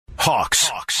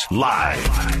Hawks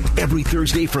Live. Every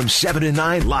Thursday from 7 to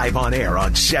 9, live on air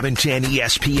on 710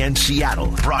 ESPN Seattle.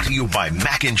 Brought to you by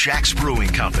Mac and Jack's Brewing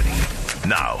Company.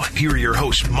 Now, here are your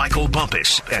hosts, Michael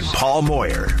Bumpus and Paul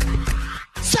Moyer.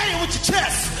 Say it with your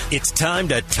chest. It's time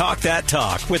to talk that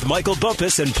talk with Michael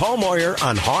Bumpus and Paul Moyer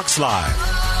on Hawks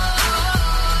Live.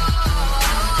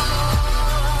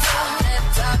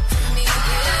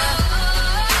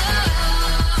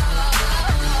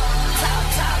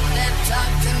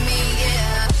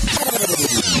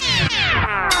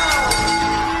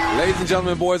 Ladies and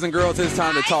gentlemen, boys and girls, it's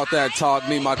time to talk that talk.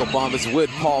 Me, Michael Bumpus,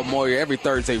 with Paul Moyer every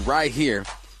Thursday right here.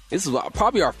 This is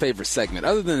probably our favorite segment.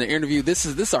 Other than the interview, this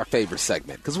is our favorite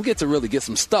segment because we get to really get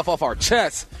some stuff off our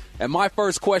chests. And my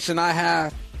first question I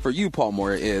have for you, Paul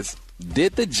Moyer, is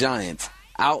did the Giants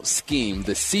out-scheme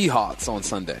the Seahawks on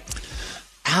Sunday?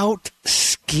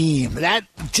 Out-scheme?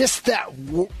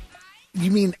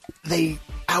 You mean they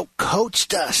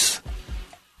out-coached us?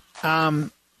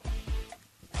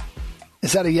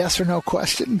 Is that a yes or no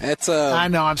question? I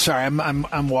know. I'm sorry. I'm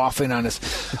waffling on this.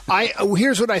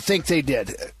 Here's what I think they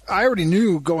did. I already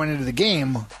knew going into the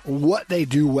game what they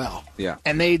do well. Yeah.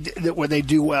 And what they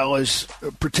do well is,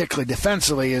 particularly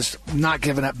defensively, is not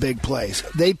giving up big plays.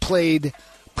 They played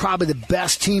probably the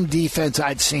best team defense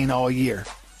I'd seen all year.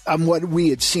 What we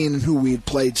had seen and who we had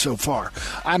played so far.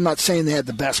 I'm not saying they had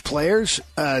the best players.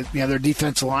 Their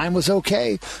defensive line was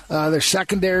okay. Their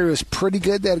secondary was pretty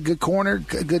good. They had a good corner,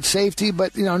 good safety,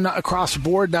 but not across the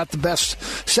board, not the best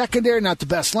secondary, not the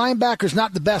best linebackers,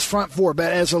 not the best front four.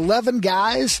 But as 11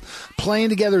 guys playing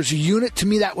together as a unit, to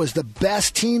me that was the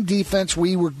best team defense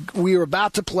we were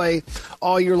about to play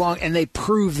all year long, and they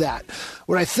proved that.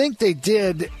 What I think they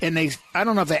did, and I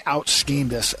don't know if they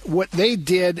out-schemed us. What they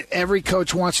did, every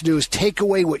coach wants to do is take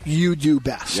away what you do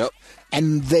best. Yep.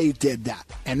 And they did that.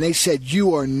 And they said,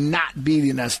 you are not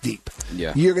beating us deep.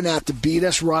 Yeah. You're going to have to beat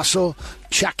us, Russell,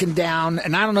 checking down.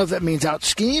 And I don't know if that means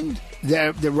out-schemed.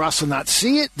 Did Russell not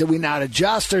see it? Did we not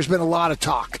adjust? There's been a lot of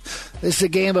talk. This is a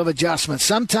game of adjustment.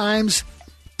 Sometimes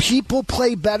people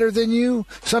play better than you.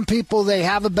 Some people, they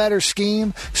have a better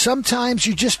scheme. Sometimes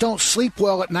you just don't sleep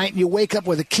well at night and you wake up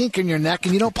with a kink in your neck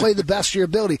and you don't play the best of your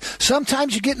ability.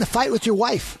 Sometimes you get in a fight with your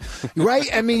wife, right?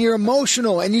 I mean, you're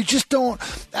emotional and you just don't.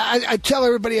 I tell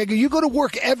everybody, I go, you go to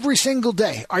work every single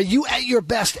day. Are you at your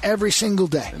best every single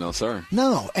day? No, sir.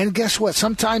 No. And guess what?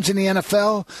 Sometimes in the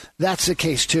NFL, that's the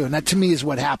case too. And that to me is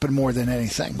what happened more than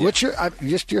anything. Yeah. What's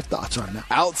your thoughts on that?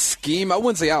 Out scheme? I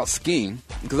wouldn't say out scheme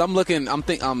because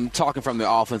I'm talking from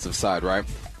the offensive side, right?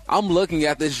 I'm looking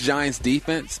at this Giants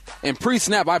defense, and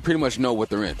pre-snap, I pretty much know what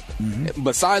they're in. Mm-hmm.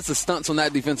 Besides the stunts on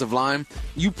that defensive line,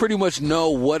 you pretty much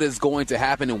know what is going to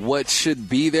happen and what should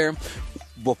be there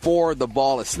before the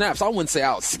ball is snapped. So I wouldn't say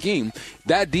out scheme.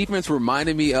 That defense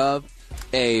reminded me of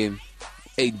a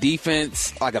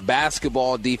defense, like a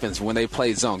basketball defense when they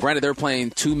play zone. Granted, they're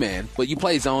playing two-man, but you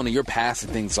play zone and you're passing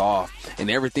things off and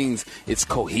it's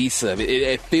cohesive.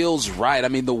 It feels right. I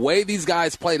mean, the way these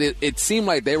guys played it seemed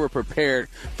like they were prepared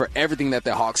for everything that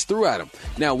the Hawks threw at them.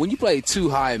 Now, when you play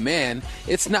too high man,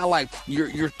 it's not like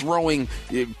you're throwing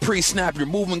pre-snap, you're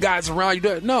moving guys around.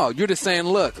 No, you're just saying,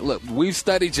 look, we've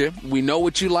studied you. We know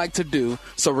what you like to do,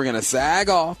 so we're going to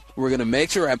sag off. We're going to make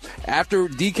sure after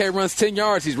DK runs 10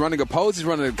 yards, he's running a post, he's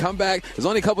running a comeback. There's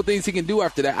only a couple things he can do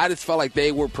after that. I just felt like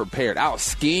they were prepared.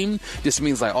 Out-scheme just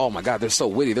means like, oh, my God, they're so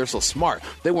witty. They're so smart.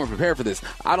 They weren't prepared for this.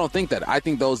 I don't think that. I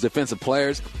think those defensive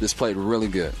players just played really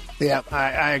good. Yeah,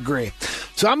 I agree.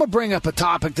 So I'm going to bring up a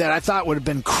topic that I thought would have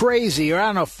been crazy, or I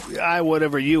don't know if I would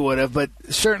have or you would have, but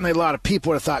certainly a lot of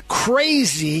people would have thought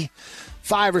crazy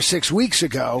 5 or 6 weeks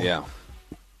ago. Yeah.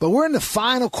 But we're in the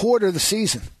final quarter of the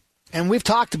season. And we've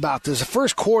talked about this. The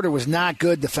first quarter was not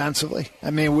good defensively. I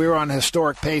mean, we were on a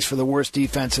historic pace for the worst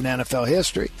defense in NFL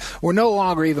history. We're no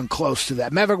longer even close to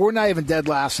that. Maverick, we're not even dead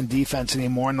last in defense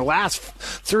anymore. In the last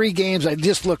 3 games, I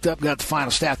just looked up, got the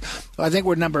final stats. I think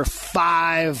we're number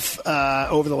 5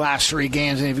 over the last 3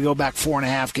 games. And if you go back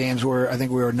 4.5 games, I think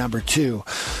we were number 2.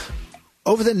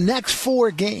 Over the next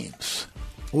 4 games,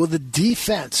 will the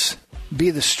defense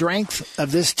be the strength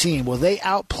of this team? Will they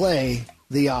outplay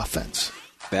the offense?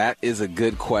 That is a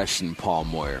good question, Paul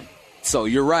Moyer. So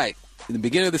you're right. In the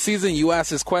beginning of the season, you asked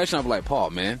this question. I'm like, Paul,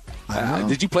 man,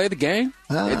 did you play the game?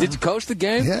 Did you coach the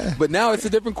game? Yeah. But now it's a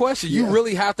different question. You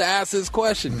really have to ask this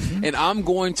question. Mm-hmm. And I'm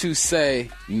going to say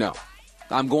no.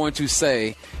 I'm going to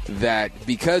say that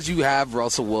because you have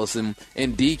Russell Wilson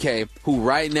and DK, who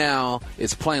right now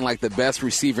is playing like the best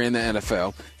receiver in the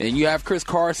NFL, and you have Chris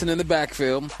Carson in the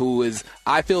backfield, who is,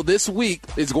 I feel this week,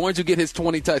 is going to get his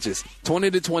 20 touches,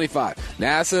 20 to 25.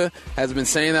 NASA has been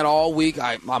saying that all week.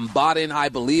 I'm bought in. I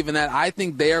believe in that. I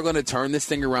think they are going to turn this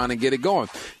thing around and get it going.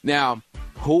 Now,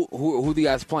 Who the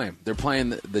guys playing? They're playing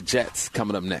the Jets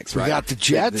coming up next, right? We got the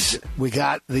Jets. We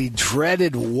got the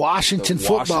dreaded Washington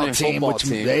football team, which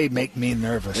they make me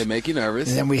nervous. They make you nervous.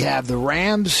 And then we have the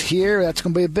Rams here. That's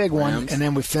going to be a big one. Rams. And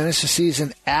then we finish the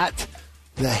season at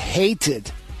the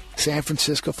hated San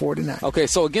Francisco 49ers. Okay,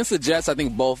 so against the Jets, I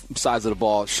think both sides of the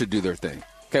ball should do their thing.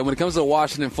 Okay, when it comes to the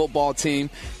Washington football team,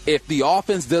 if the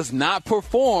offense does not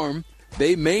perform,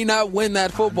 they may not win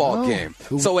that football game.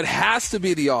 So it has to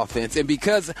be the offense. And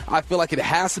because I feel like it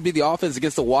has to be the offense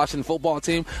against the Washington football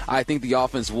team, I think the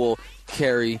offense will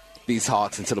carry these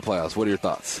Hawks into the playoffs. What are your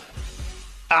thoughts?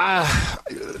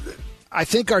 I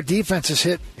think our defense has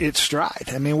hit its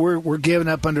stride. I mean, we're giving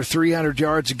up under 300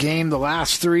 yards a game. The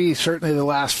last three, certainly the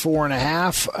last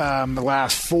 4.5, the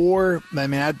last four. I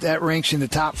mean, that ranks in the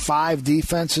top 5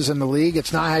 defenses in the league.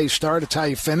 It's not how you start; it's how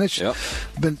you finish. Yep.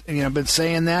 Been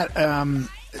saying that.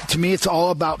 To me, it's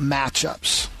all about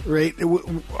matchups, right?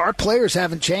 Our players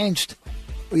haven't changed.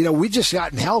 We just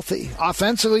gotten healthy.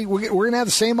 Offensively, we're going to have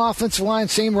the same offensive line,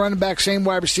 same running back, same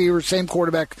wide receiver, same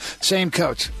quarterback, same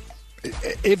coach.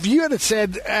 If you had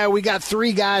said we got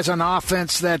 3 guys on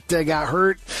offense that got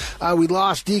hurt, we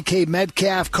lost DK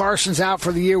Metcalf, Carson's out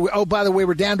for the year. By the way,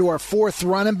 we're down to our 4th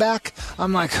running back.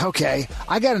 I'm like, okay,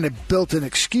 I got a built-in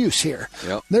excuse here.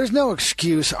 Yep. There's no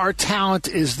excuse. Our talent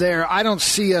is there. I don't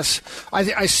see us.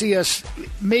 I see us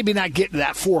maybe not getting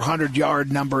that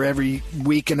 400-yard number every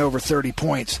week and over 30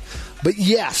 points. But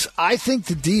yes, I think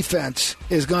the defense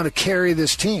is going to carry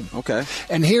this team. Okay.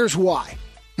 And here's why.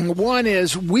 One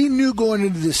is we knew going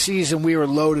into the season we were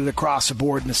loaded across the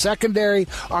board in the secondary.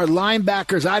 Our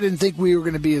linebackers, I didn't think we were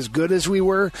going to be as good as we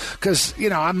were because,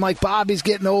 I'm like, Bobby's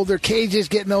getting older, KJ's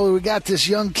getting older. We got this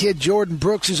young kid, Jordan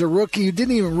Brooks, who's a rookie who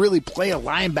didn't even really play a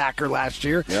linebacker last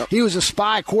year. Yep. He was a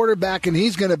spy quarterback, and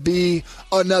he's going to be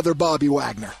another Bobby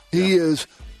Wagner. He is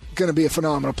going to be a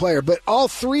phenomenal player. But all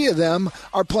 3 of them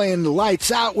are playing the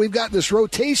lights out. We've got this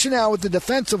rotation now with the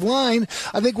defensive line.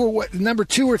 I think we're number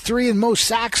 2 or 3 in most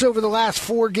sacks over the last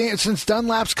 4 games since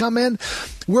Dunlap's come in.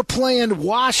 We're playing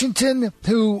Washington,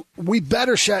 who we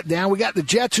better shut down. We got the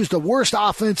Jets, who's the worst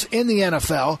offense in the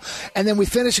NFL. And then we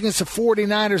finish against the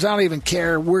 49ers. I don't even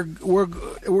care. We're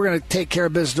going to take care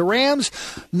of business. The Rams,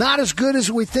 not as good as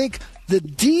we think. The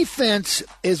defense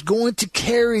is going to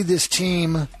carry this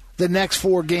team the next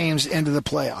 4 games into the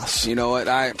playoffs. You know what?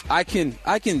 I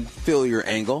can feel your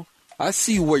angle. I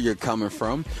see where you're coming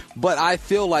from. But I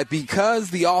feel like because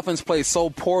the offense plays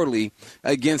so poorly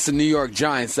against the New York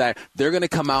Giants that they're going to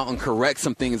come out and correct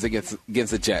some things against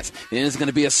the Jets. And it's going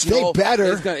to be a snowball.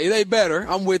 They better.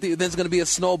 I'm with you. Then it's going to be a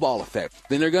snowball effect.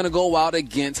 Then they're going to go out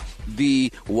against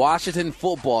the Washington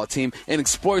football team and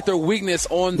exploit their weakness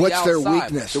on the outside. What's their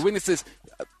weakness? The weakness is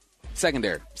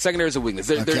secondary. Secondary is a weakness.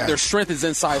 Their strength is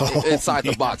inside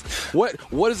the box.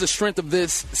 What is the strength of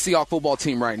this Seahawks football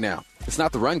team right now? It's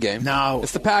not the run game. No.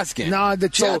 It's the pass game. No, the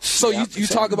Jets. So you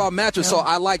talk about matchups. Yeah. So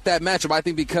I like that matchup. I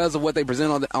think because of what they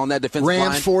present on that defensive line.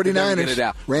 Rams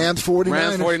 49ers. Rams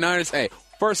 49ers. Hey,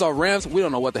 first off, Rams, we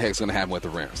don't know what the heck's going to happen with the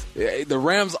Rams. The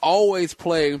Rams always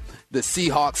play the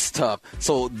Seahawks tough.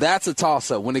 So that's a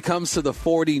toss-up. When it comes to the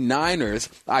 49ers,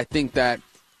 I think that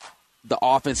the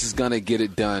offense is going to get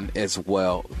it done as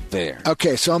well there.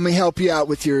 Okay, so let me help you out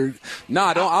with your...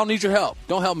 I don't need your help.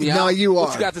 Don't help me out. No, you are.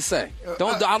 What you got to say? I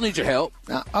don't need your help.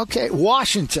 Okay,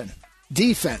 Washington,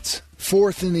 defense,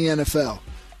 4th in the NFL.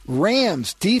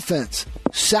 Rams, defense,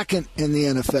 2nd in the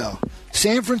NFL.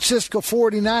 San Francisco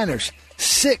 49ers,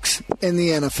 6th in the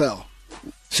NFL.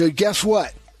 So guess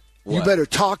what? You better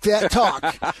talk that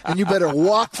talk, and you better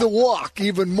walk the walk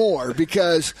even more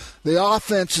because the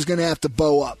offense is going to have to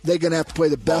bow up. They're going to have to play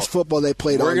the best football they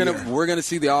played all year. We're going to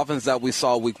see the offense that we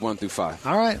saw week 1 through 5.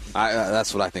 All right.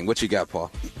 That's what I think. What you got,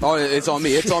 Paul? Oh, it's on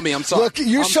me. It's on me. I'm sorry. Look,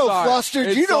 you're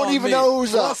flustered. You don't even know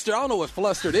who's up. Flustered. I don't know what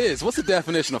flustered is. What's the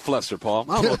definition of flustered, Paul?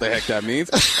 I don't know what the heck that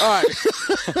means. All right.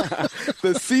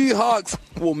 The Seahawks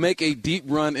will make a deep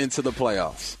run into the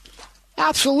playoffs.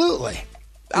 Absolutely.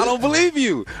 I don't believe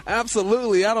you.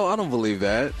 Absolutely. I don't believe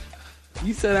that.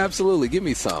 You said absolutely. Give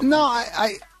me some. No,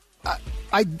 I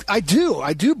do.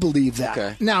 I do believe that.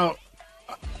 Okay. Now,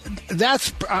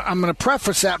 I'm going to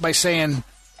preface that by saying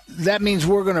that means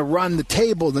we're going to run the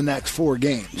table the next 4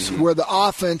 games where the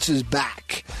offense is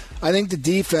back. I think the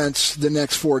defense the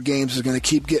next 4 games is going to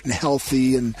keep getting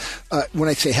healthy. And when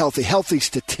I say healthy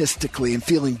statistically and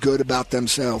feeling good about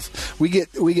themselves. We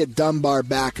get Dunbar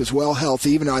back as well,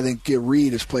 healthy, even though I think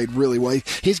Reed has played really well.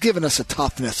 He's given us a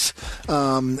toughness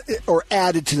or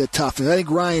added to the toughness. I think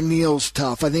Ryan Neal's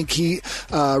tough. I think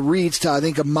Reed's tough. I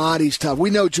think Amadi's tough. We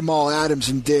know Jamal Adams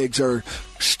and Diggs are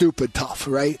stupid tough,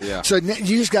 right? Yeah. So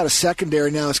you just got a secondary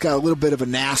now that's got a little bit of a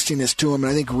nastiness to him,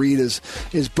 and I think Reed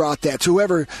has brought that. So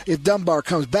if Dunbar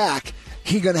comes back,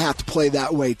 he's going to have to play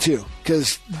that way too,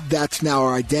 because that's now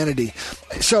our identity.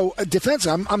 So defense,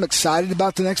 I'm excited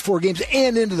about the next 4 games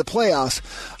and into the playoffs.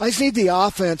 I just need the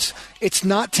offense. It's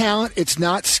not talent. It's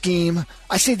not scheme.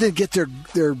 I just need to get their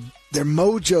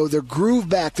mojo, their groove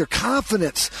back, their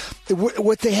confidence,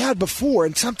 what they had before.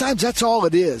 And sometimes that's all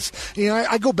it is.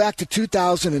 I go back to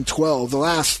 2012, the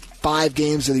last 5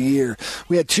 games of the year.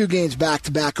 We had 2 games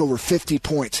back-to-back over 50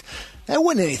 points. That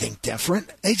wasn't anything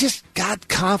different. They just got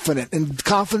confident in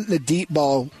the deep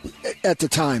ball at the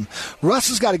time. Russ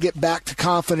has got to get back to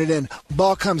confident in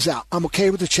ball comes out. I'm okay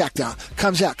with the check down.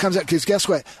 Comes out. Because guess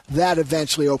what? That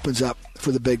eventually opens up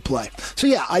for the big play. So,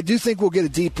 yeah, I do think we'll get a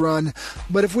deep run.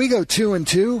 But if we go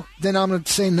 2-2, then I'm going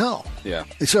to say no. Yeah.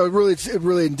 So it's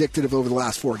really indicative over the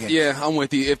last 4 games. Yeah, I'm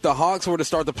with you. If the Hawks were to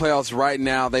start the playoffs right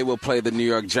now, they will play the New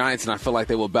York Giants, and I feel like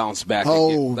they will bounce back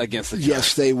against the Giants.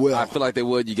 Yes, they will. I feel like they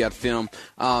would. You got film.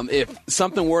 If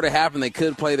something were to happen, they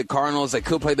could play the Cardinals. They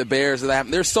could play the Bears.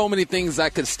 There's so many things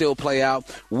that could still play out.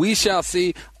 We shall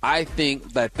see. I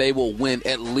think that they will win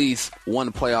at least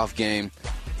one playoff game,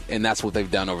 and that's what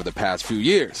they've done over the past few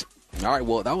years. All right,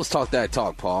 well, that was Talk That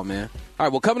Talk, Paul, man. All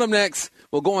right, well, coming up next,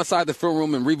 we'll go inside the film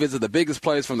room and revisit the biggest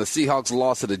plays from the Seahawks'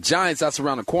 loss to the Giants. That's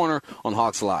around the corner on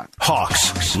Hawks Live.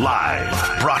 Hawks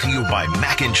Live, brought to you by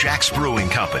Mac and Jack's Brewing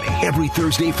Company. Every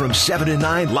Thursday from 7 to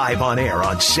 9, live on air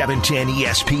on 710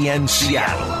 ESPN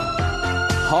Seattle.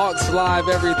 Hawks Live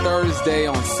every Thursday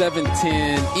on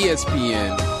 710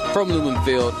 ESPN from Lumen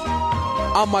Field.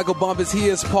 I'm Michael Bumpus. He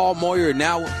is Paul Moyer.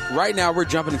 Right now, we're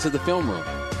jumping into the film room.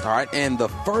 All right, and the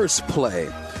first play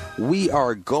we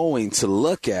are going to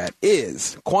look at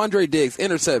is Quandre Diggs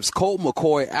intercepts Colt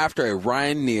McCoy after a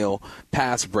Ryan Neal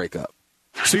pass breakup.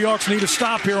 Seahawks need a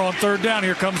stop here on 3rd down.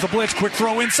 Here comes the blitz. Quick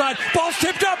throw inside. Ball's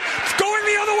tipped up. Going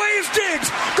the other way is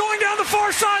Diggs. Going down the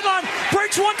far sideline.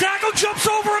 Breaks one tackle. Jumps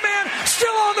over a man.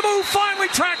 Still on the move. Finally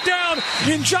tracked down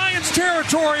in Giants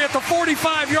territory at the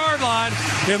 45-yard line.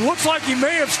 It looks like he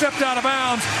may have stepped out of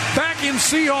bounds back in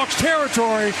Seahawks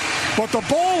territory. But the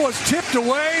ball was tipped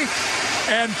away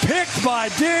and picked by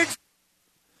Diggs.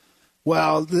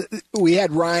 Well, we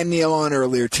had Ryan Neal on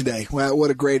earlier today. Well,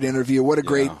 what a great interview. What a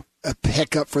great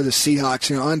pickup for the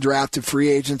Seahawks. Undrafted free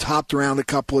agents, hopped around a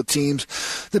couple of teams.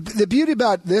 The beauty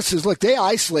about this is, look, they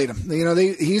isolate him.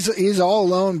 He's all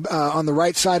alone on the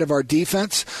right side of our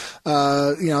defense.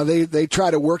 They try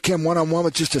to work him one-on-one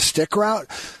with just a stick route.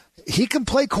 He can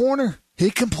play corner. He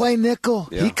can play nickel.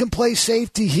 Yeah. He can play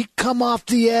safety. He can come off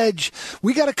the edge.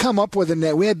 We got to come up with a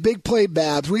net. We had big play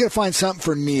Babs. We got to find something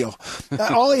for Neal.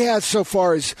 All he has so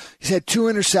far is he's had 2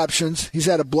 interceptions. He's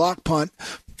had a block punt.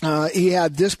 He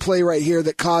had this play right here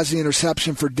that caused the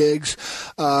interception for Diggs.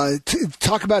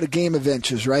 Talk about a game of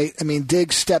inches, right? I mean,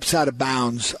 Diggs steps out of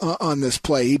bounds on this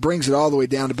play. He brings it all the way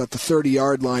down to about the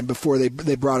 30-yard line before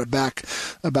they brought it back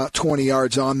about 20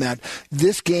 yards on that.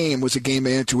 This game was a game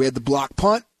of inches. We had the block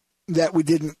punt that we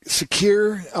didn't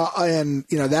secure, and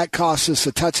that cost us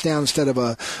a touchdown instead of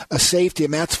a safety,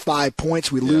 and that's 5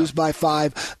 points. We lose by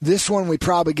 5. This one, we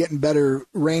probably get in better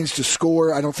range to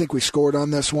score. I don't think we scored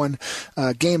on this one.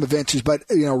 Game of inches, but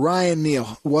Ryan Neal,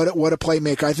 what a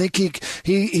playmaker. I think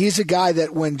he's a guy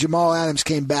that when Jamal Adams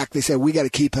came back, they said we got to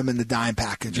keep him in the dime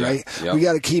package, right? Yep. We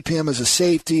got to keep him as a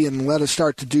safety and let us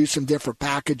start to do some different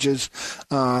packages.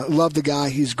 Love the guy.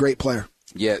 He's a great player.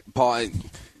 Yeah, Paul.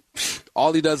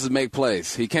 All he does is make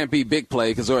plays. He can't be big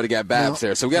play because we already got Babs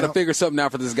there. So we got to figure something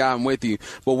out for this guy. I'm with you.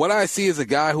 But what I see is a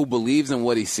guy who believes in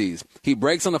what he sees. He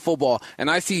breaks on the football,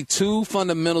 and I see 2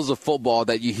 fundamentals of football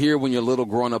that you hear when you're little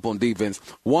growing up on defense.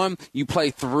 One, you play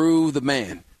through the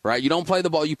man. Right? You don't play the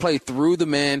ball. You play through the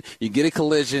man. You get a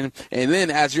collision. And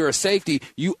then as you're a safety,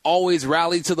 you always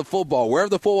rally to the football. Wherever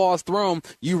the football is thrown,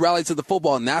 you rally to the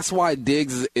football. And that's why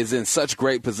Diggs is in such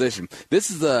great position.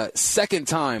 This is the second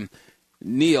time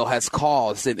Neal has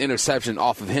caused an interception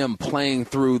off of him playing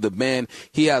through the man.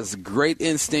 He has great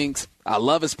instincts. I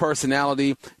love his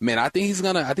personality. Man, I think he's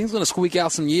gonna squeak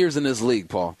out some years in this league,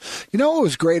 Paul. You know what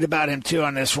was great about him too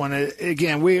on this one?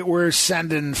 Again, we're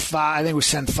sending 5. I think we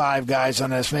sent 5 guys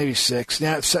on this, maybe 6.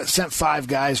 Yeah, sent 5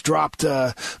 guys. Dropped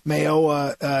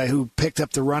Mayoa, who picked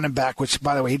up the running back, which,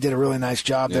 by the way, he did a really nice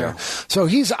job there. So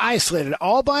he's isolated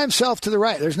all by himself to the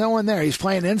right. There's no one there. He's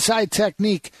playing inside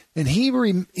technique, and he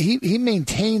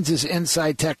maintains his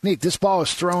inside technique. This ball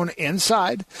is thrown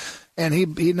inside. And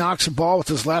he knocks the ball with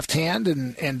his left hand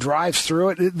and drives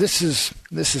through it. This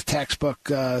is textbook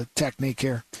technique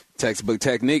here. Textbook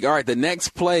technique. All right, the next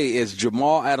play is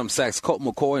Jamal Adams sacks Colt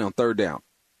McCoy on 3rd down.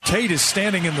 Tate is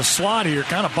standing in the slot here,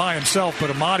 kind of by himself,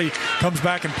 but Amadi comes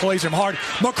back and plays him hard.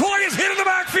 McCoy is hit in the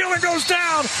backfield and goes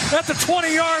down at the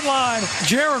 20-yard line.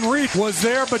 Jaron Reed was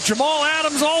there, but Jamal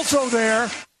Adams also there.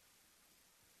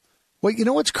 Well, you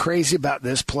know what's crazy about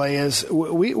this play is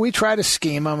we try to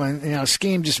scheme them, and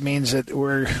scheme just means that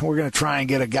we're going to try and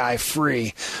get a guy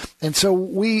free, and so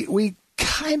we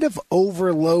kind of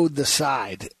overload the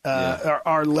side,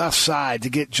 our left side, to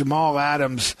get Jamal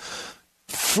Adams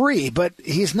free, but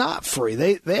he's not free.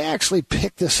 They actually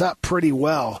picked this up pretty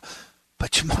well.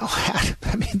 But Jamal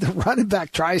Adams, the running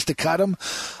back tries to cut him.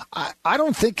 I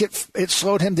don't think it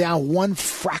slowed him down one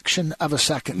fraction of a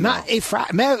second. No. Not a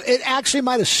fraction. It actually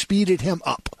might have speeded him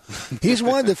up. He's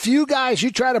one of the few guys, you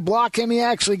try to block him, he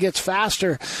actually gets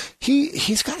faster.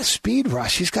 He's got a speed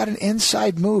rush. He's got an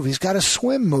inside move. He's got a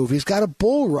swim move. He's got a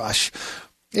bull rush.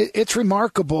 It's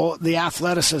remarkable, the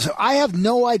athleticism. I have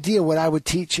no idea what I would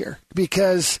teach here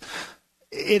because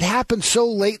it happened so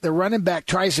late. The running back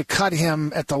tries to cut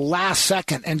him at the last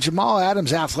second, and Jamal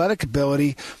Adams' athletic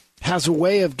ability has a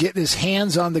way of getting his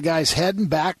hands on the guy's head and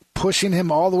back, pushing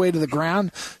him all the way to the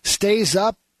ground, stays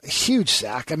up, huge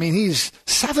sack. He's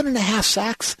 7.5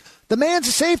 sacks. The man's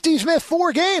a safety. He's missed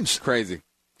 4 games. Crazy.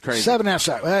 7.5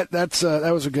 sacks.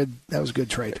 That was a good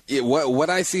trade. Yeah, what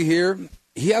I see here,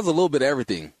 he has a little bit of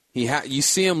everything. You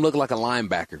see him look like a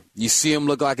linebacker. You see him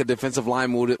look like a defensive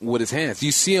lineman with his hands.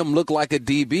 You see him look like a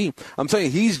DB. I'm telling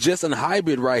you, he's just a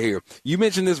hybrid right here. You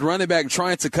mentioned this running back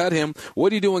trying to cut him. What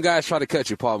do you do when guys try to cut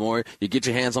you, Paul Moyer? You get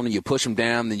your hands on him, you push him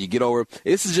down, then you get over.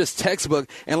 This is just textbook.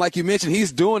 And like you mentioned,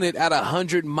 he's doing it at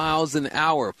 100 miles an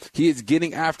hour. He is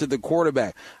getting after the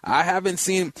quarterback. Have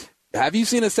you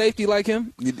seen a safety like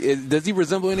him? Does he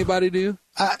resemble anybody to you?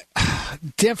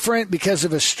 Different because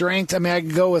of his strength. I can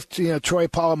go with Troy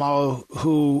Polamalu,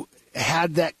 who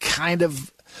had that kind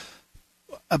of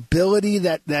ability,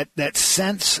 that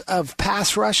sense of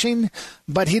pass rushing,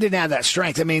 but he didn't have that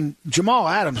strength. Jamal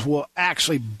Adams will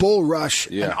actually bull rush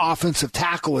an offensive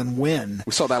tackle and win.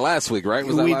 We saw that last week, right?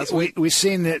 Was that last week? We've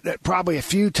seen it probably a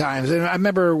few times. And I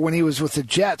remember when he was with the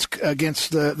Jets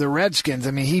against the Redskins,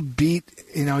 he beat,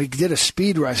 he did a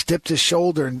speed rush, dipped his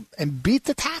shoulder, and beat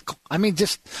the tackle.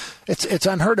 It's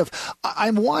unheard of.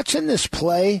 I'm watching this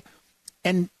play,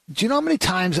 and do you know how many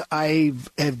times I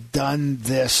have done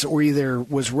this, or either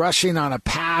was rushing on a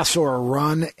pass or a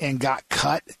run and got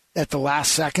cut at the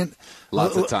last second?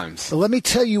 Lots of times. Let me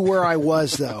tell you where I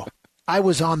was, though. I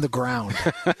was on the ground,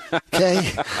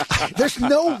 okay? There's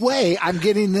no way I'm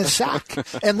getting this sack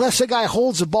unless a guy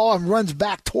holds the ball and runs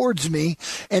back towards me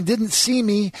and didn't see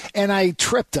me and I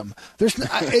tripped him.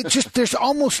 There's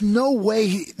almost no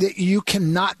way that you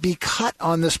cannot be cut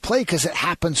on this play because it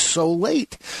happens so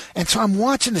late. And so I'm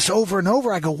watching this over and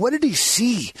over. I go, what did he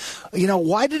see?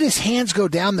 Why did his hands go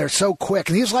down there so quick?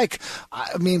 And he's like,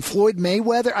 Floyd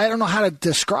Mayweather. I don't know how to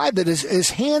describe it. His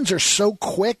hands are so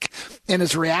quick and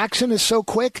his reaction is so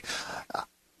quick.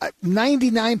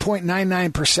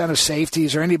 99.99% of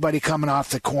safeties or anybody coming off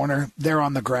the corner, they're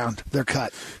on the ground. They're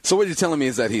cut. So what you're telling me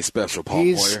is that he's special, Paul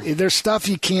Moyer. There's stuff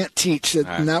you can't teach,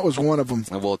 and that was one of them.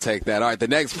 And we'll take that. All right, the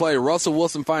next play, Russell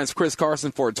Wilson finds Chris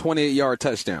Carson for a 28-yard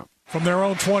touchdown. From their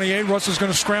own 28, Russell's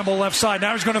going to scramble left side.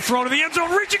 Now he's going to throw to the end zone,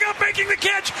 reaching up, making the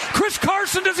catch. Chris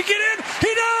Carson, does he get in?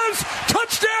 He does!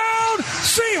 Touchdown,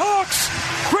 Seahawks!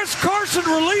 Chris Carson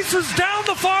releases down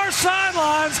the far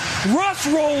sidelines. Russ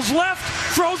rolls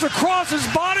left, throws across his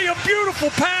body, a beautiful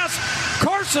pass.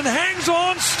 Carson hangs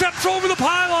on, steps over the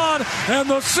pylon, and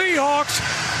the Seahawks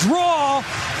draw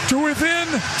to within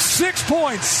 6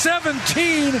 points,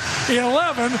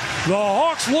 17-11. The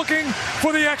Hawks looking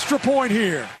for the extra point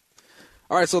here.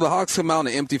 All right, so the Hawks come out in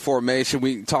an empty formation.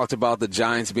 We talked about the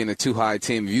Giants being a too-high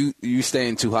team. You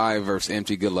staying too high versus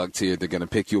empty, good luck to you. They're going to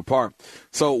pick you apart.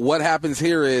 So what happens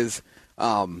here is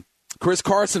Chris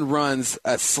Carson runs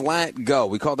a slant go.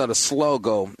 We call that a slow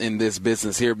go in this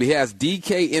business here. But he has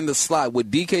DK in the slot. What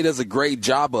DK does a great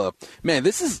job of, man,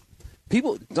 this is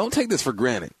people don't take this for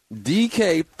granted.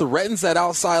 DK threatens that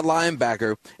outside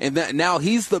linebacker, and that now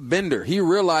he's the bender. He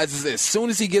realizes as soon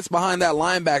as he gets behind that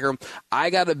linebacker, I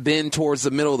got to bend towards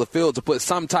the middle of the field to put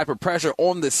some type of pressure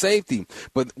on the safety.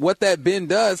 But what that bend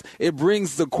does, it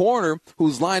brings the corner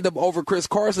who's lined up over Chris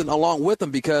Carson along with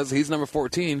him because he's number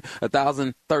 14,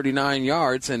 1,039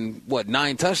 yards and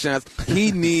 9 touchdowns.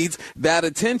 He needs that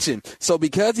attention. So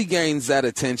because he gains that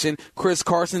attention, Chris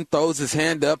Carson throws his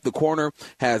hand up. The corner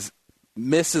has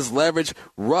misses leverage.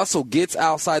 Russell gets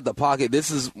outside the pocket.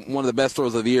 This is one of the best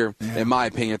throws of the year, in my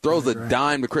opinion. Throws a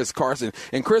dime to Chris Carson.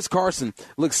 And Chris Carson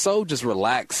looks so just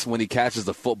relaxed when he catches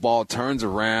the football, turns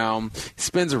around,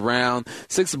 spins around,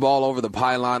 sticks the ball over the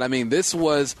pylon. I mean, this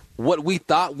was what we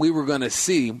thought we were going to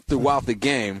see throughout the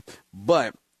game.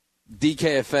 But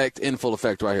DK effect in full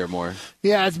effect right here, Maury.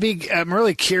 Yeah, I'm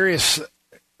really curious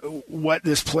what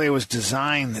this play was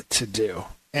designed to do.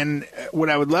 And what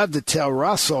I would love to tell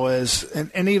Russell is,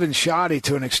 and even Shoddy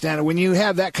to an extent, when you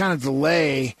have that kind of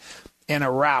delay in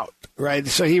a route, right?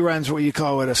 So he runs what you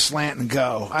call a slant and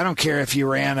go. I don't care if you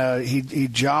ran he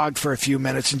jogged for a few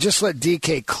minutes and just let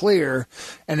DK clear,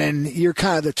 and then you're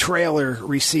kind of the trailer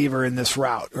receiver in this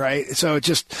route, right? So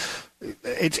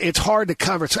it's hard to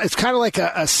cover. It's kind of like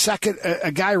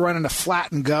a guy running a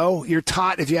flat and go. You're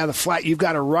taught if you have the flat, you've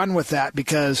got to run with that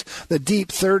because the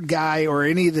deep third guy or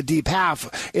any of the deep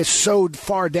half is so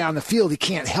far down the field he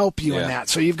can't help you in that.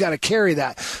 So you've got to carry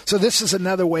that. So this is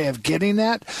another way of getting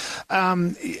that.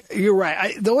 You're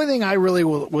right. The only thing I really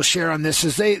will share on this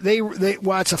is they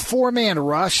it's a 4-man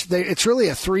rush. It's really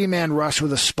a 3-man rush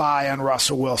with a spy on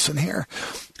Russell Wilson here.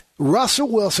 Russell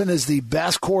Wilson is the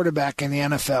best quarterback in the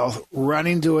NFL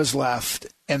running to his left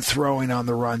and throwing on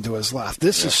the run to his left.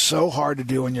 This is so hard to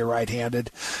do when you're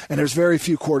right-handed, and there's very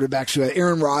few quarterbacks who do it.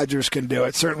 Aaron Rodgers can do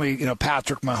it. Certainly,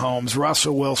 Patrick Mahomes,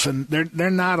 Russell Wilson. They're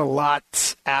not a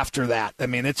lot after that. I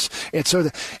mean, it's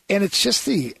just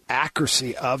the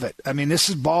accuracy of it. I mean,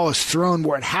 ball is thrown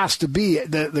where it has to be.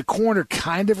 The corner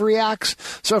kind of reacts.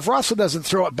 So if Russell doesn't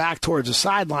throw it back towards the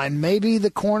sideline, maybe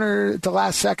the corner at the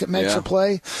last second makes a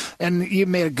play. And you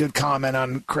made a good comment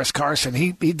on Chris Carson.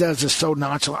 He does this so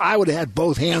nonchalant. I would have had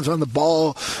both hands on the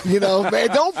ball, man,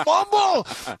 don't fumble,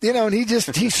 and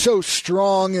he's so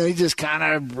strong, he just kind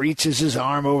of reaches his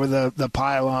arm over the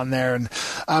pylon there. And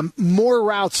more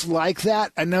routes like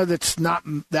that. I know that's not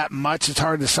that much. It's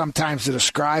hard to sometimes to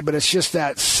describe, but it's just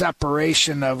that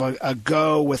separation of a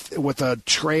go with a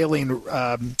trailing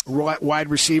wide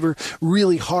receiver.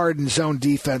 Really hard in zone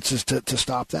defenses to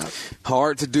stop that.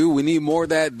 Hard to do. We need more of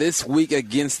that this week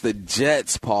against the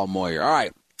Jets, Paul Moyer. All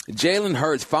right. Jalen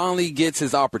Hurts finally gets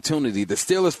his opportunity. The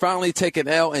Steelers finally take an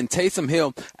L, and Taysom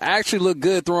Hill actually looked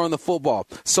good throwing the football.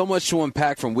 So much to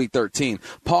unpack from Week 13.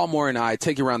 Paul Moore and I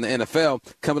take you around the NFL.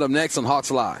 Coming up next on Hawks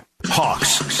Live.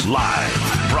 Hawks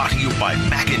Live, brought to you by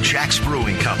Mac and Jack's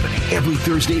Brewing Company. Every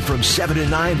Thursday from 7 to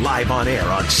 9, live on air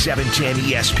on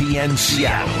 710 ESPN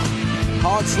Seattle.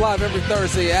 Hawks Live every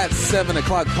Thursday at 7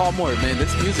 o'clock. Paul Moore, man,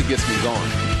 this music gets me going.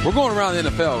 We're going around the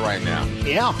NFL right now.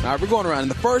 Yeah. All right, we're going around.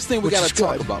 And the first thing we got to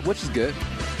talk about, which is good,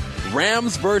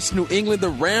 Rams versus New England. The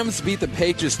Rams beat the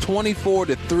Patriots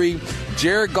 24-3.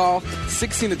 Jared Goff,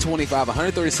 16-25,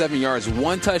 137 yards,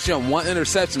 1 touchdown, 1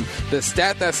 interception. The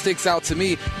stat that sticks out to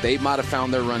me, they might have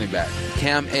found their running back.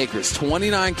 Cam Akers,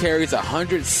 29 carries,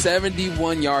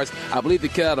 171 yards. I believe the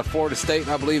kid out of Florida State,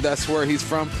 I believe that's where he's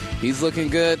from. He's looking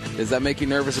good. Does that make you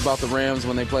nervous about the Rams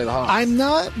when they play the Hawks? I'm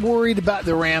not worried about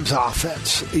the Rams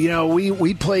offense.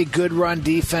 We play good run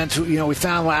defense. We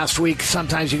found last week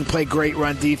sometimes you can play great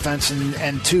run defense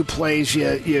and 2 plays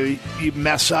you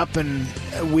mess up, and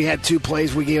we had 2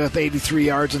 plays. We gave up 83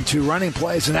 yards and 2 running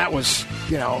plays, and that was,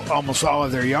 almost all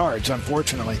of their yards,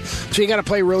 unfortunately. So you got to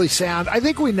play really sound. I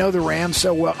think we know the Rams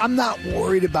so well. I'm not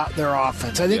worried about their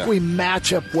offense. I think we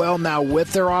match up well now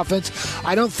with their offense.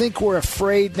 I don't think we're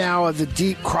afraid now of the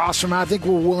deep cross from. I think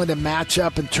we're willing to match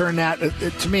up and turn that.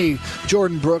 To me,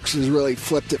 Jordan Brooks has really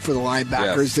flipped it for the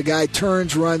linebackers. Yes. The guy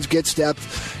turns, runs, gets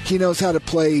depth. He knows how to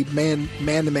play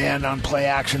man-to-man on play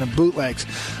action and bootlegs.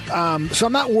 So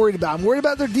I'm not worried about them. I'm worried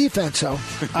about their defense, though.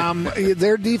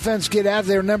 Their defense get out.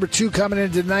 They're number 2 coming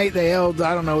in tonight. They held,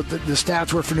 I don't know what the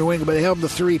stats were for New England, but they held them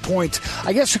to 3 points.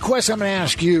 I guess the question I'm going to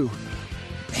ask you,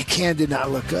 Cam did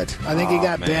not look good. I think he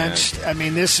got benched. I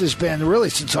mean, this has been really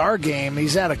since our game.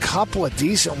 He's had a couple of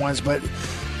decent ones, but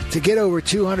to get over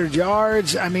 200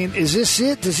 yards, I mean, is this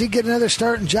it? Does he get another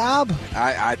starting job?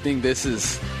 I think this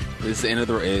is This is the end of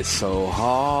the road. It's so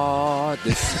hard.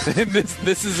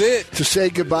 This is it. To say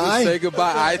goodbye? Say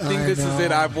goodbye. I think this is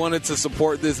it. I've wanted to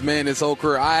support this man his whole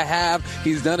career. I have.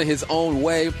 He's done it his own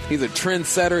way. He's a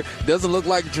trendsetter. Doesn't look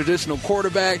like a traditional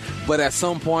quarterback, but at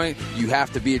some point, you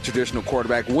have to be a traditional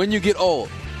quarterback. When you get old,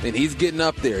 and he's getting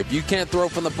up there. If you can't throw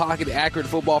from the pocket, accurate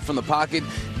football from the pocket,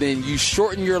 then you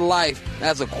shorten your life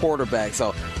as a quarterback.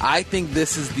 So I think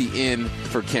this is the end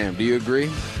for Cam. Do you agree?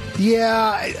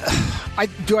 Yeah. I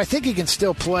think he can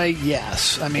still play?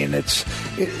 Yes. I mean,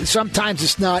 sometimes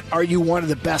it's not, are you one of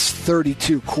the best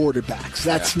 32 quarterbacks?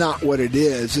 That's not what it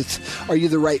is. It's, are you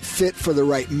the right fit for the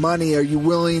right money? Are you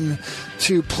willing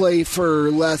to play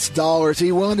for less dollars? Are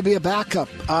you willing to be a backup?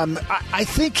 I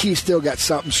think he's still got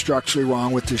something structurally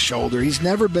wrong with his shoulder. He's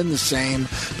never been the same,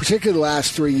 particularly the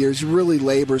last 3 years. He really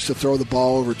labors to throw the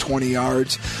ball over 20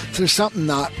 yards. So there's something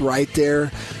not right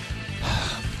there.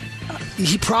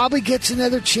 He probably gets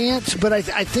another chance, but I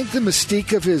think the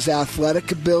mystique of his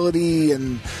athletic ability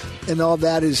and all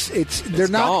that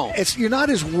you're not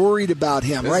as worried about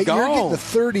him, right? Gone. You're getting the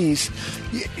 30s.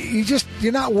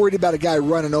 You're not worried about a guy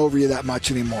running over you that much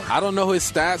anymore. I don't know his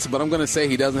stats, but I'm going to say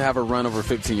he doesn't have a run over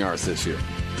 15 yards this year.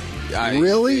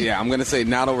 Really? Yeah, I'm going to say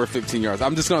not over 15 yards.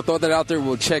 I'm just going to throw that out there.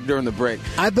 We'll check during the break.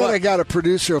 I bet I got a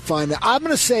producer who'll find that. I'm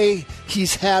going to say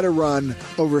he's had a run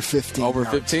over 15. Over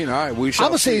yards. 15? All right. I'm going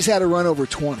to say he's had a run over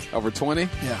 20. Over 20?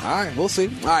 Yeah. All right. We'll see.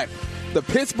 All right. The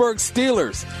Pittsburgh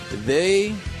Steelers,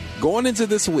 going into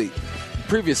this week,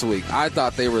 previous week, I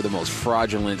thought they were the most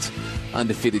fraudulent,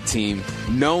 undefeated team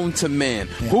known to man.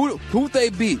 Yeah. Who they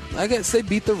beat? I guess they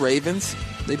beat the Ravens.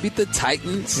 They beat the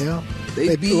Titans. Yeah. They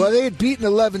had beaten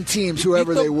 11 teams,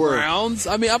 whoever they were. Browns.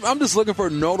 I mean, I'm just looking for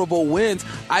notable wins.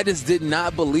 I just did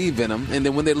not believe in them. And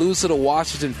then when they lose to the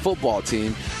Washington football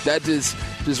team, that just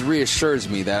reassures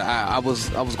me that I was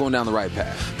going down the right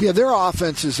path. Yeah, their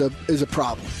offense is a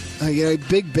problem.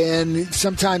 Big Ben,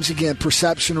 sometimes, again,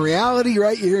 perception, reality,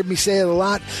 right? You hear me say it a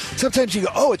lot. Sometimes you go,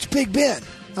 oh, it's Big Ben.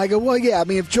 I go, well, yeah. I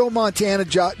mean, if Joe Montana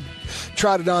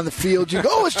trotted on the field, you go,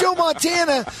 oh, it's Joe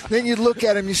Montana. Then you look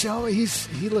at him, you say, oh, he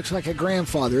looks like a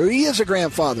grandfather. He is a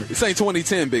grandfather. It's like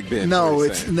 2010 Big Ben. No,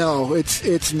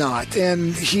 it's not.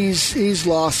 And he's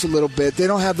lost a little bit. They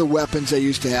don't have the weapons they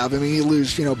used to have. I mean, you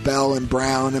lose, Bell and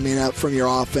Brown. I mean, out from your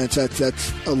offense,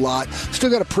 that's a lot. Still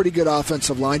got a pretty good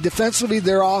offensive line. Defensively,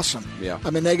 they're awesome. Yeah.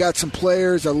 I mean, they got some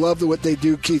players. I love what they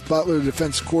do. Keith Butler, the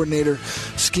defensive coordinator,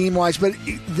 scheme-wise. But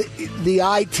the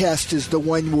eye test is the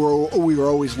one we were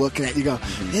always looking at. You go,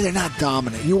 yeah, they're not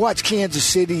dominant. You watch Kansas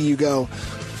City, you go,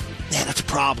 yeah, that's a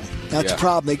problem. That's a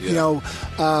problem.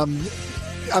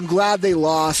 I'm glad they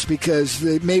lost because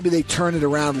maybe they turn it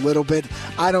around a little bit.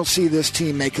 I don't see this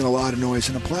team making a lot of noise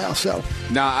in the playoffs. So.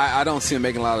 No, I don't see them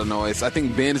making a lot of noise. I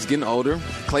think Ben is getting older.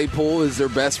 Claypool is their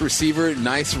best receiver.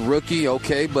 Nice rookie,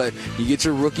 okay, but you get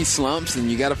your rookie slumps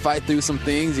and you got to fight through some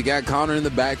things. You got Connor in the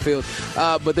backfield.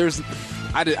 But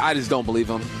I just don't believe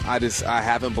him. I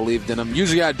haven't believed in him.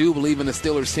 Usually I do believe in the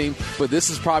Steelers team, but this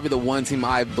is probably the one team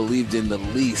I've believed in the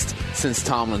least since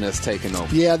Tomlin has taken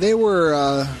over. Yeah, they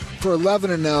were for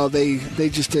 11-0. They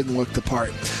just didn't look the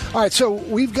part. All right, so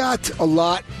we've got a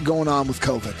lot going on with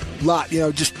COVID. A lot,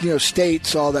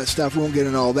 states, all that stuff. We won't get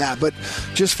into all that, but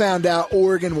just found out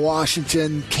Oregon,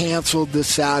 Washington canceled this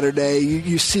Saturday.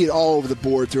 You see it all over the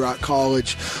board throughout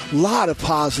college. A lot of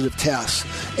positive tests.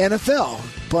 NFL.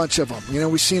 Bunch of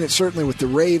them. We've seen it certainly with the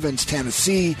Ravens,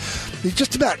 Tennessee.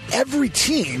 Just about every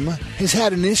team has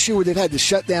had an issue where they've had to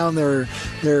shut down their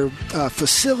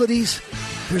facilities.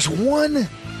 There's one that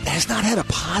has not had a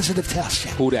positive test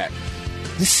yet. Who that?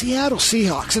 The Seattle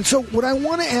Seahawks. And so what I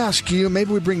want to ask you,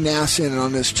 maybe we bring NASA in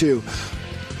on this too.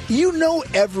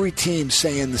 Every team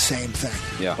saying the same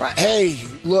thing. Yeah. Right? Hey,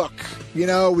 look, we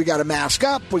got to mask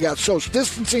up. We got social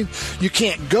distancing. You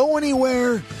can't go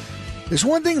anywhere. There's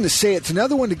one thing to say it. It's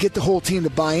another one to get the whole team to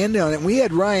buy in on it. And we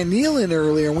had Ryan Neal in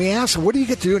earlier, and we asked him, what do you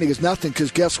get to do? And he goes, nothing,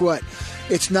 because guess what?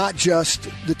 It's not just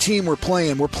the team we're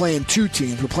playing. We're playing two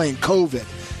teams. We're playing COVID.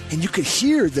 And you could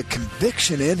hear the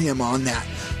conviction in him on that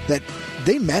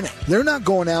they meant it. They're not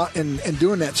going out and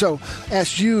doing that. So,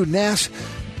 ask you, Nash,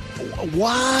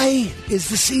 why is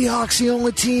the Seahawks the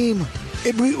only team?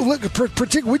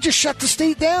 We just shut the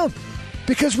state down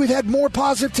because we've had more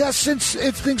positive tests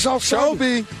since things all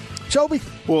started. Joby.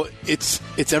 Well, it's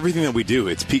everything that we do.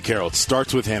 It's Pete Carroll. It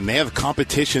starts with him. They have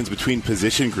competitions between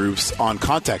position groups on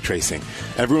contact tracing.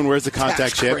 Everyone wears the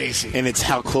contact chip, and it's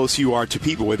how close you are to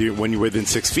people, when you're within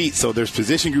 6 feet. So there's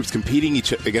position groups competing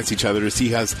against each other to see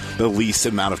who has the least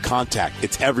amount of contact.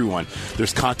 It's everyone.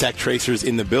 There's contact tracers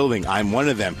in the building. I'm one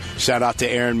of them. Shout out to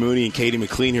Aaron Mooney and Katie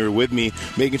McLean who are with me,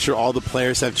 making sure all the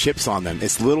players have chips on them.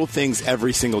 It's little things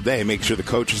every single day. Make sure the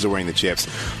coaches are wearing the chips,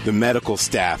 the medical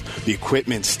staff, the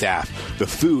equipment staff, the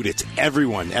food. It's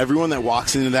everyone that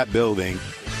walks into that building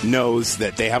knows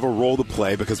that they have a role to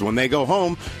play, because when they go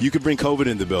home, you could bring COVID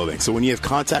in the building. So when you have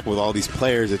contact with all these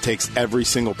players, it takes every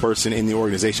single person in the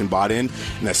organization bought in,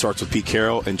 and that starts with Pete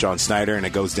Carroll and John Snyder, and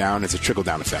it goes down. It's a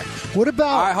trickle-down effect. What about...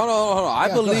 All right, hold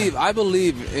on. I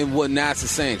believe in what Nass is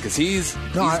saying, because he's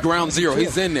ground zero.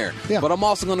 He's in there. Yeah. But I'm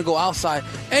also going to go outside.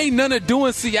 Ain't nothing to do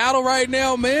in Seattle right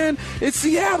now, man. It's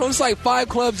Seattle. It's like 5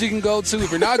 clubs you can go to.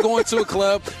 If you're not going to a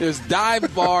club, there's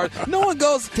dive bars. No one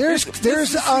goes... There's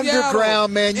the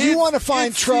underground, man. You want to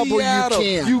find trouble, Seattle.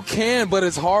 you can. You can, but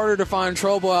it's harder to find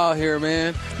trouble out here,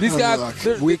 man. These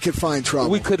guys... we could find trouble.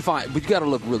 We could find... But you got to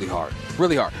look really hard.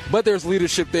 Really hard. But there's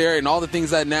leadership there, and all the things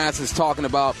that Nass is talking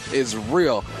about is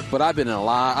real. But I've been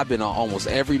in almost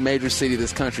every major city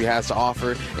this country has to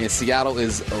offer, and Seattle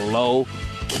is low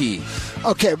key.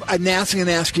 Okay, Nass, I'm going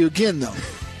to ask you again, though.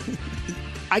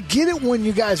 I get it when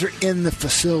you guys are in the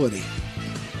facility.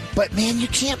 But, man, you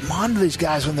can't monitor these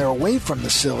guys when they're away from the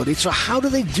facility. So how do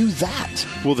they do that?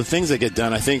 Well, the things that get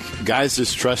done, I think guys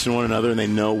just trust in one another, and they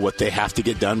know what they have to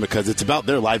get done, because it's about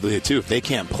their livelihood, too. If they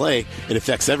can't play, it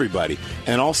affects everybody.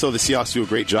 And also, the Seahawks do a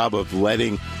great job of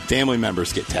letting family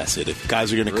members get tested. If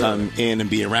guys are going to come in and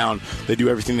be around, they do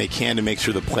everything they can to make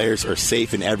sure the players are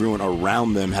safe and everyone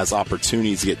around them has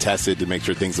opportunities to get tested to make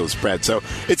sure things don't spread. So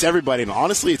it's everybody. And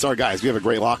honestly, it's our guys. We have a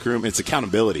great locker room. It's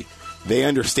accountability. They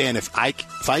understand if I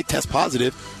test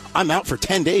positive, I'm out for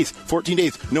 10 days, 14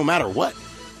 days, no matter what.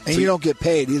 And so you don't get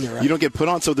paid either, right? You don't get put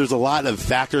on, so there's a lot of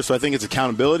factors. So I think it's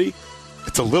accountability.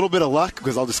 It's a little bit of luck,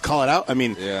 because I'll just call it out. I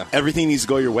mean, everything needs to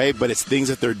go your way, but it's things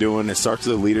that they're doing. It starts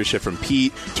with the leadership from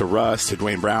Pete to Russ to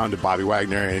Dwayne Brown to Bobby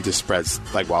Wagner, and it just spreads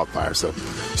like wildfire. So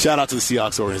shout out to the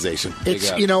Seahawks organization.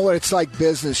 It's, you know what, it's like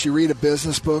business. You read a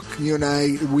business book. You and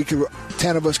I,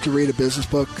 10 of us could read a business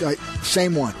book.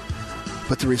 Same one.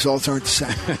 But the results aren't the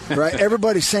same, right?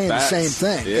 Everybody's saying the same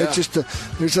thing. Yeah. It's just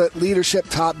there's a leadership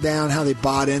top down, how they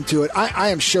bought into it. I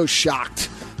am so shocked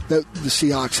that the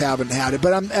Seahawks haven't had it,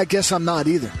 but I guess I'm not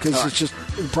either, because it's just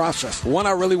in process. One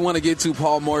I really want to get to,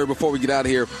 Paul Moyer, before we get out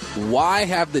of here, why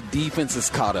have the defenses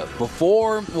caught up?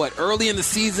 Before, early in the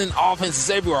season, offenses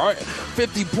everywhere,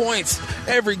 50 points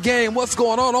every game. What's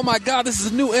going on? Oh, my God, this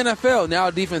is a new NFL. Now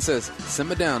defense says,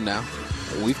 simmer down now.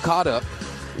 We've caught up.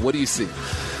 What do you see?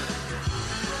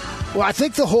 Well, I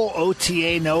think the whole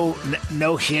OTA,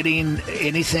 no hitting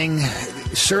anything,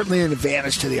 certainly an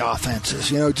advantage to the offenses.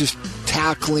 Just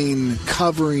tackling,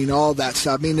 covering, all that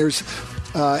stuff. I mean,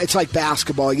 it's like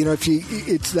basketball.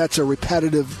 That's a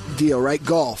repetitive deal, right?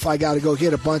 Golf, I got to go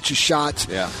hit a bunch of shots,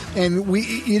 and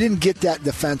you didn't get that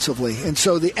defensively, and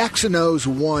so the X and O's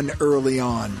won early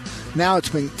on. Now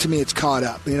it's caught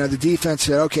up. The defense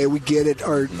said, okay, we get it.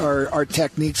 Our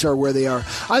techniques are where they are.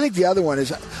 I think the other one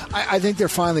is, I think they're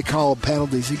finally calling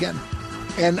penalties again.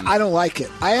 And I don't like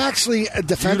it. I actually, a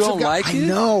defensive guy. You don't like it?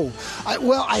 I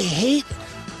know.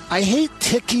 I hate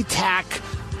ticky-tack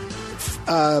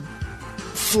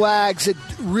flags that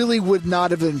really would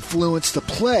not have influenced the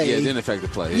play. Yeah, it didn't affect the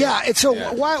play. Yeah, and so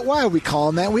why are we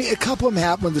calling that? A couple of them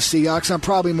happened with the Seahawks. I'm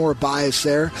probably more biased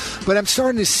there. But I'm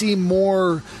starting to see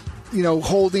more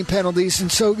holding penalties. And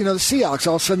so, the Seahawks,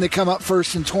 all of a sudden they come up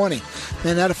 1st and 20.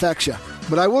 And that affects you.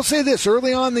 But I will say this,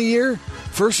 early on in the year,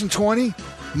 1st and 20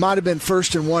 might have been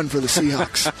 1st and 1 for the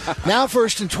Seahawks. Now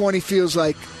 1st and 20 feels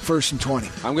like 1st and 20.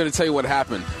 I'm going to tell you what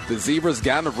happened. The Zebras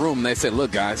got in the room and they said,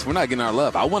 look, guys, we're not getting our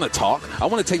love. I want to talk. I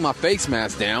want to take my face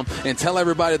mask down and tell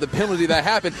everybody the penalty that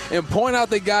happened and point out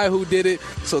the guy who did it.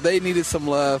 So they needed some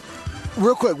love.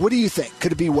 Real quick, what do you think?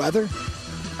 Could it be weather?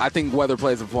 I think weather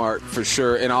plays a part for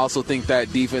sure, and I also think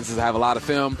that defenses have a lot of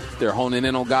film. They're honing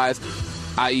in on guys,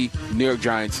 i.e. New York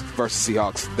Giants versus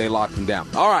Seahawks. They locked them down.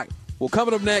 All right, well,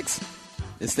 coming up next,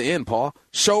 it's the end, Paul.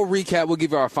 Show recap. We'll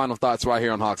give you our final thoughts right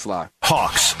here on Hawks Live.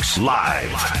 Hawks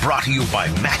Live, brought to you by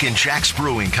Mac and Jack's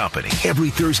Brewing Company.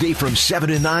 Every Thursday from 7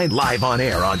 to 9, live on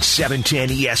air on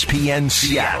 710 ESPN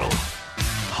Seattle.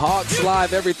 Hawks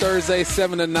Live every Thursday,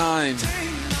 7 to 9.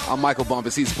 I'm Michael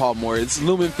Bumpus. He's Paul Moyer. It's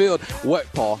Lumen Field. What,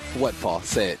 Paul?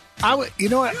 Say it. You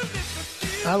know what?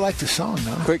 I like the song,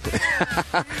 though. Quick.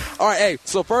 All right, hey,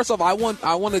 so first off, I want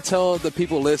to tell the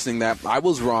people listening that I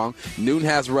was wrong. Newton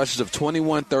has rushes of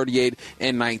 21, 38,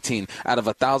 and 19 out of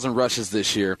 1,000 rushes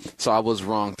this year, so I was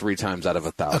wrong 3 times out of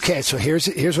 1,000. Okay, so here's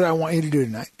what I want you to do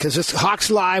tonight, because this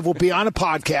Hawks Live will be on a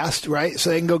podcast, right?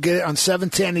 So they can go get it on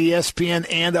 710 ESPN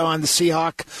and on the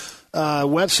Seahawk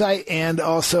website and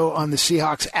also on the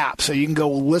Seahawks app. So you can go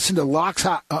listen to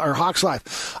Hawks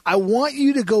Live. I want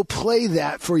you to go play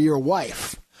that for your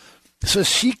wife so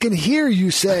she can hear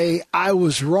you say, I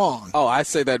was wrong. Oh, I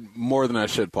say that more than I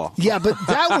should, Paul. Yeah, but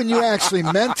that one you actually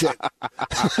meant it. All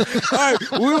right,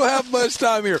 we don't have much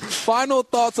time here. Final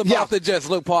thoughts about the Jets.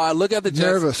 Look, Paul, I look at the Jets.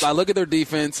 Nervous. I look at their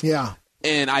defense. Yeah.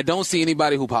 And I don't see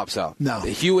anybody who pops out. No.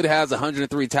 Hewitt has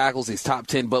 103 tackles. He's top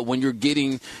 10. But when you're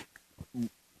getting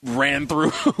ran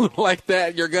through like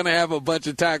that, you're going to have a bunch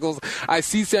of tackles. I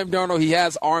see Sam Darnold. He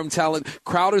has arm talent.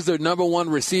 Crowder's their number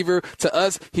 1 receiver. To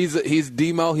us, he's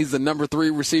Demo. He's the number 3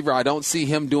 receiver. I don't see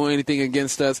him doing anything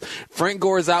against us. Frank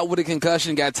Gore is out with a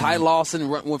concussion. Got Ty Lawson,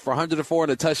 went for 104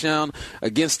 and a touchdown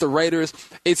against the Raiders.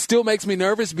 It still makes me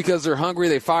nervous because they're hungry.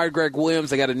 They fired Greg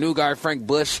Williams. They got a new guy, Frank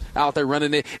Bush, out there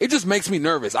running it. It just makes me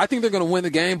nervous. I think they're going to win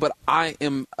the game, but I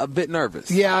am a bit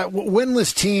nervous. Yeah,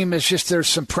 winless team is just there's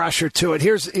some pressure to it.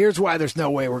 Here's why there's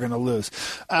no way we're going to lose.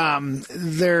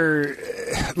 They're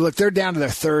down to their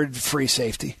 3rd free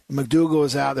safety. McDougal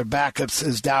is out. Their backup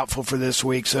is doubtful for this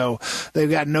week, so they've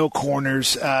got no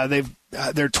corners.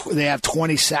 They have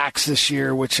 20 sacks this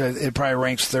year, which it probably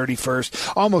ranks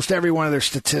 31st. Almost every one of their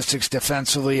statistics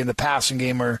defensively in the passing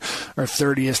game are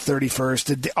 30th,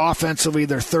 31st. Offensively,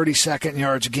 they're 32nd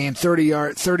yards a game,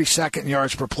 32nd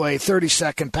yards per play,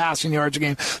 32nd passing yards a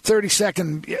game,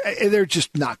 32nd. They're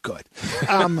just not good.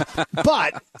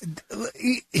 But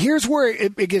here's where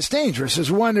it gets dangerous. Is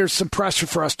one, there's some pressure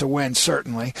for us to win,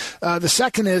 certainly. The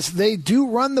second is they do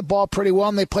run the ball pretty well,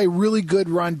 and they play really good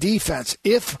run defense.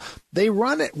 If they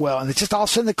run it well, and it's just all of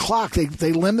a sudden the clock.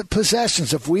 They limit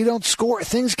possessions. If we don't score,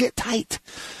 things get tight.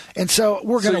 And so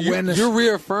we're going to win this. You're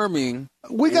reaffirming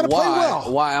we got to play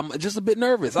well. Why I'm just a bit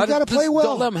nervous. We got to play well.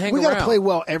 Don't let them hang we around. got to play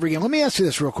well every game. Let me ask you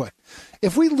this real quick.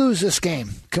 If we lose this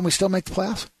game, can we still make the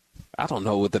playoffs? I don't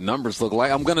know what the numbers look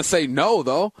like. I'm going to say no,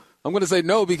 though. I'm going to say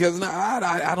no because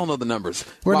I don't know the numbers.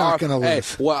 We're not going to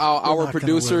lose. Hey, our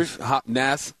producer,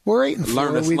 Nas, we're 8-4.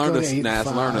 Learn us, Nas.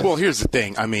 Learn us. Well, here's the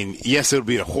thing. I mean, yes, it would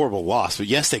be a horrible loss, but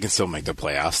yes, they can still make the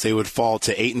playoffs. They would fall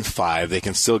to 8-5. They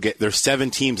can still get. There's 7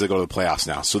 teams that go to the playoffs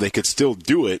now, so they could still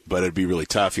do it, but it'd be really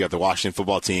tough. You got the Washington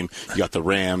football team, you got the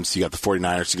Rams, you got the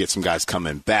 49ers to get some guys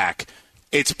coming back.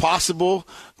 It's possible,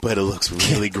 but it looks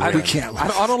really grim.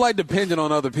 I don't like depending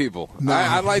on other people. No,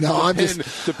 I like to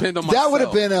depend on myself. That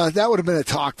would have been a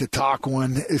talk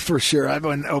one for sure. I've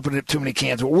been opening up too many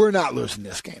cans, but we're not losing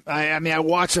this game. I mean, I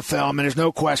watched the film, and there's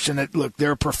no question that look,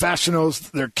 they're professionals.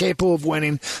 They're capable of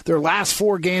winning. Their last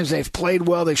 4 games, they've played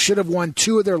well. They should have won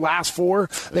 2 of their last 4.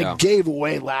 They gave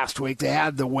away last week. They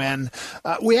had the win.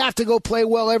 We have to go play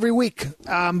well every week.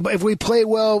 But if we play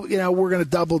well, we're going to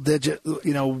double digit,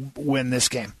 win this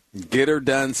game. Get her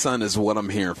done, son, is what I'm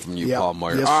hearing from you, Paul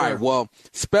Moyer. Yes, all sir. right, well,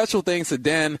 special thanks to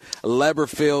Dan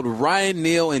Leberfield, Ryan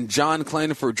Neal, and John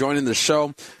Clayton for joining the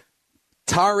show.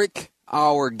 Tariq,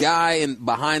 our guy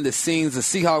behind the scenes, the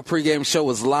Seahawks pregame show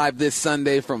is live this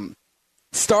Sunday from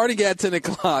starting at 10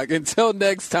 o'clock. Until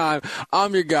next time,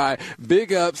 I'm your guy.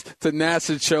 Big ups to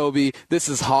Nasser Chobe. This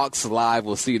is Hawks Live.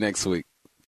 We'll see you next week.